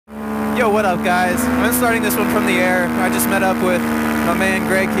Yo, what up guys? I'm starting this one from the air. I just met up with my man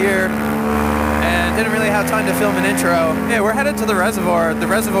Greg here and didn't really have time to film an intro. Yeah, we're headed to the reservoir. The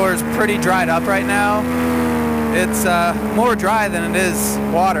reservoir is pretty dried up right now. It's more dry than it is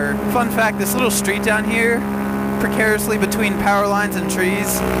water. Fun fact, this little street down here, precariously between power lines and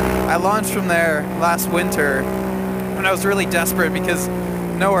trees, I launched from there last winter when I was really desperate because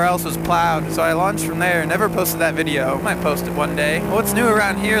nowhere else was plowed, so I launched from there. Never posted that video. Might post it one day. What's new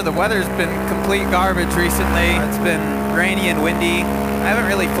around here? The weather's been complete garbage recently. It's been rainy and windy. I haven't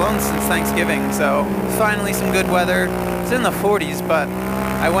really flown since Thanksgiving, so finally some good weather. It's in the 40s, but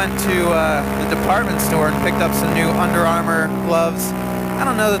I went to the department store and picked up some new Under Armour gloves. I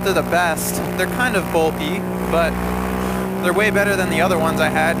don't know that they're the best. They're kind of bulky, but they're way better than the other ones I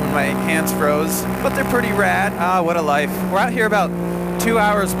had when my hands froze. But they're pretty rad. Ah, what a life. We're out here about 2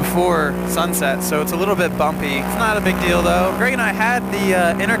 hours before sunset, so it's a little bit bumpy. It's not a big deal though. Greg and I had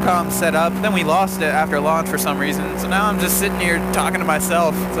the intercom set up, then we lost it after launch for some reason, so now I'm just sitting here talking to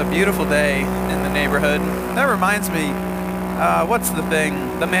myself. It's a beautiful day in the neighborhood. That reminds me, what's the thing?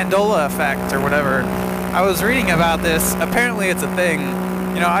 The Mandela effect or whatever. I was reading about this. Apparently it's a thing.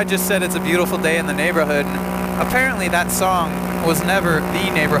 You know, I just said it's a beautiful day in the neighborhood. Apparently that song was never the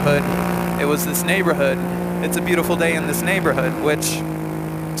neighborhood. It was this neighborhood. It's a beautiful day in this neighborhood, which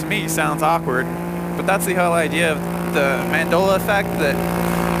to me sounds awkward, but that's the whole idea of the Mandela effect, that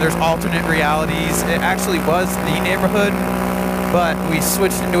there's alternate realities. It actually was the neighborhood, but we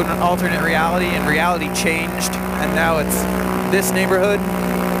switched into an alternate reality and reality changed, and now it's this neighborhood.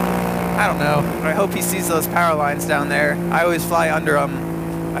 I don't know. I hope he sees those power lines down there. I always fly under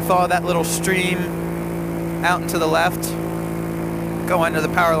them. I follow that little stream out and to the left, go under the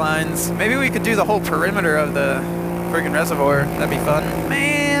power lines. Maybe we could do the whole perimeter of the friggin' reservoir. That'd be fun.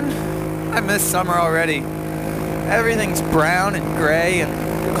 Man, I miss summer already. Everything's brown and gray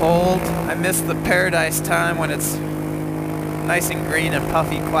and cold. I miss the paradise time when it's nice and green and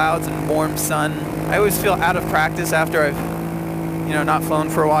puffy clouds and warm sun. I always feel out of practice after I've, you know, not flown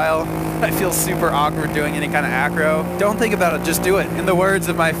for a while. I feel super awkward doing any kind of acro. Don't think about it, just do it. In the words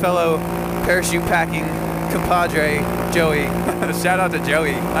of my fellow parachute packing compadre, Joey. Shout out to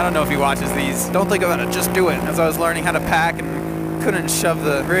Joey. I don't know if he watches these. Don't think about it, just do it. As I was learning how to pack and couldn't shove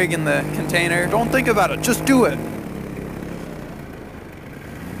the rig in the container. Don't think about it, just do it.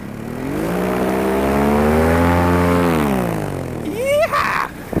 Yeah!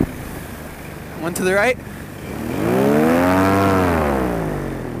 One to the right.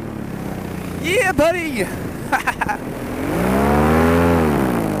 Yeah, buddy!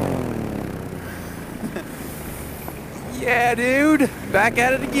 Yeah, dude. Back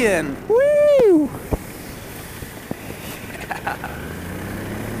at it again. Woo! Yeah.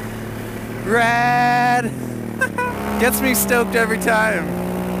 Rad! Gets me stoked every time.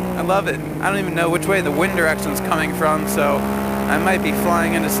 I love it. I don't even know which way the wind direction's coming from, so I might be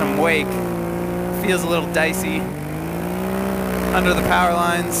flying into some wake. Feels a little dicey under the power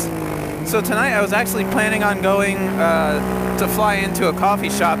lines. So tonight I was actually planning on going to fly into a coffee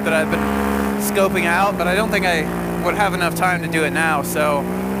shop that I've been scoping out, but I don't think I would have enough time to do it now, so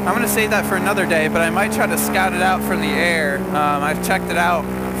I'm going to save that for another day, but I might try to scout it out from the air. I've checked it out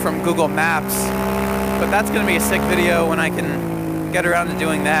from Google Maps, but that's going to be a sick video when I can get around to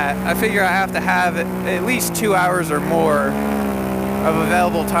doing that. I figure I have to have at least 2 hours or more of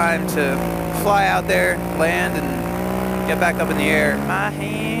available time to fly out there, land, and get back up in the air. My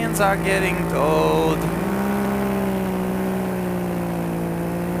hands are getting cold.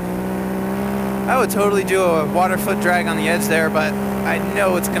 I would totally do a water foot drag on the edge there, but I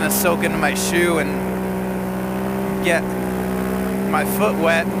know it's gonna soak into my shoe and get my foot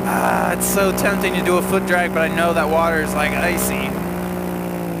wet. It's so tempting to do a foot drag, but I know that water is like icy.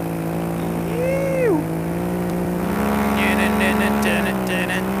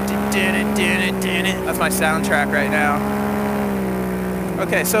 That's my soundtrack right now.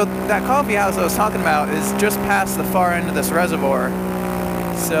 Okay, so that coffee house I was talking about is just past the far end of this reservoir.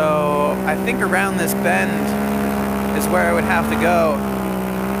 So I think around this bend is where I would have to go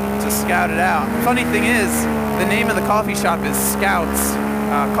to scout it out. Funny thing is, the name of the coffee shop is Scout's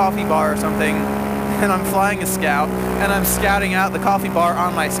Coffee Bar or something, and I'm flying a Scout, and I'm scouting out the coffee bar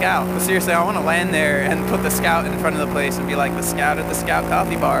on my Scout. But seriously, I want to land there and put the Scout in front of the place and be like, the Scout at the Scout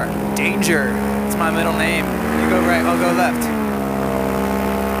Coffee Bar. Danger. It's my middle name. You go right, I'll go left.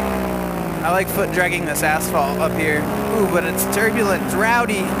 I like foot dragging this asphalt up here. Ooh, but it's turbulent, it's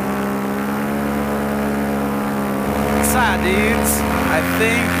rowdy. Side dudes. I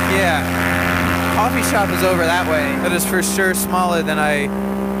think, yeah. Coffee shop is over that way. That is for sure smaller than I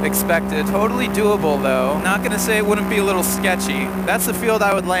expected. Totally doable though. Not gonna say it wouldn't be a little sketchy. That's the field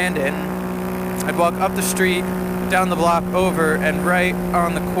I would land in. I'd walk up the street, down the block over, and right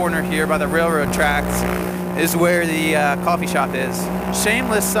on the corner here by the railroad tracks is where the coffee shop is.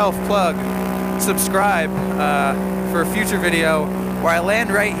 Shameless self-plug, subscribe for a future video where I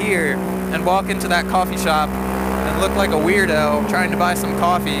land right here and walk into that coffee shop and look like a weirdo trying to buy some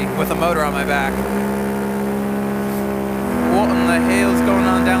coffee with a motor on my back. What in the hell is going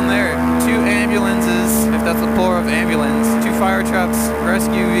on down there? 2 ambulances, if that's the plural of ambulance, 2 fire trucks,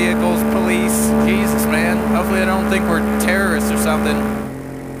 rescue vehicles, police. Jesus, man. Hopefully I don't think we're terrorists or something.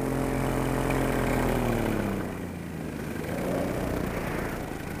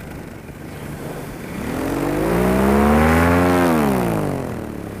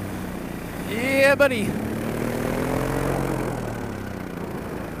 Yeah, buddy.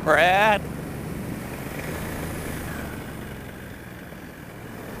 Brad.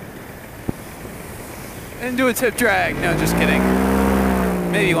 And do a tip drag. No, just kidding.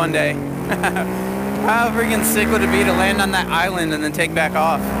 Maybe one day. How freaking sick would it be to land on that island and then take back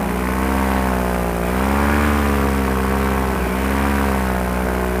off?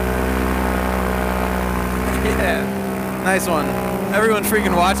 Yeah, nice one. Everyone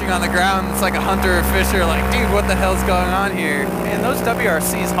freaking watching on the ground. It's like a hunter or fisher, like, dude, what the hell's going on here? And those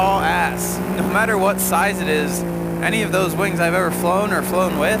WRCs haul ass. No matter what size it is, any of those wings I've ever flown or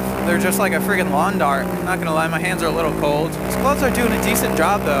flown with, they're just like a friggin' lawn dart. I'm not gonna lie, my hands are a little cold. These gloves are doing a decent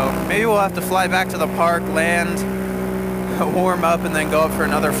job though. Maybe we'll have to fly back to the park, land, warm up, and then go up for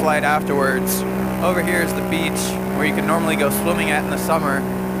another flight afterwards. Over here is the beach where you can normally go swimming at in the summer.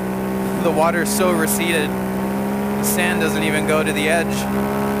 The water is so receded, the sand doesn't even go to the edge.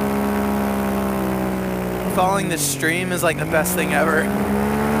 Following this stream is like the best thing ever.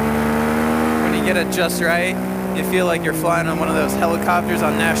 When you get it just right, you feel like you're flying on one of those helicopters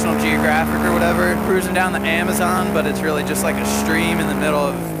on National Geographic or whatever, cruising down the Amazon, but it's really just like a stream in the middle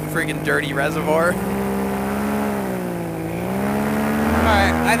of friggin' dirty reservoir.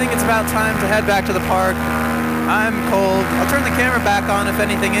 Alright, I think it's about time to head back to the park. I'm cold. I'll turn the camera back on if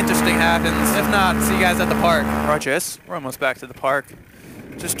anything interesting happens. If not, see you guys at the park. Roger, we're almost back to the park.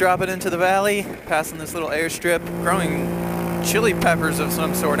 Just drop it into the valley, passing this little airstrip, growing chili peppers of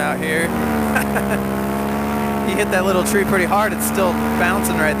some sort out here. He hit that little tree pretty hard. It's still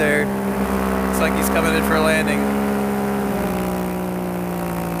bouncing right there. Looks like he's coming in for a landing.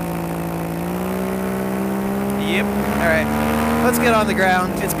 Yep. Alright. Let's get on the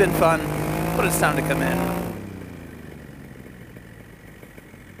ground. It's been fun, but it's time to come in.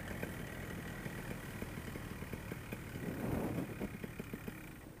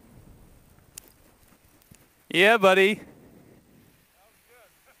 Yeah, buddy.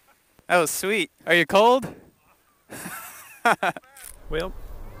 That was sweet. Are you cold? Well,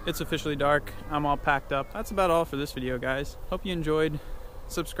 it's officially dark. I'm all packed up. That's about all for this video, guys. Hope you enjoyed.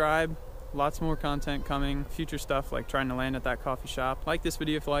 Subscribe. Lots more content coming. Future stuff like trying to land at that coffee shop. Like this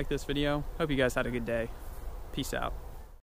video if you like this video. Hope you guys had a good day. Peace out.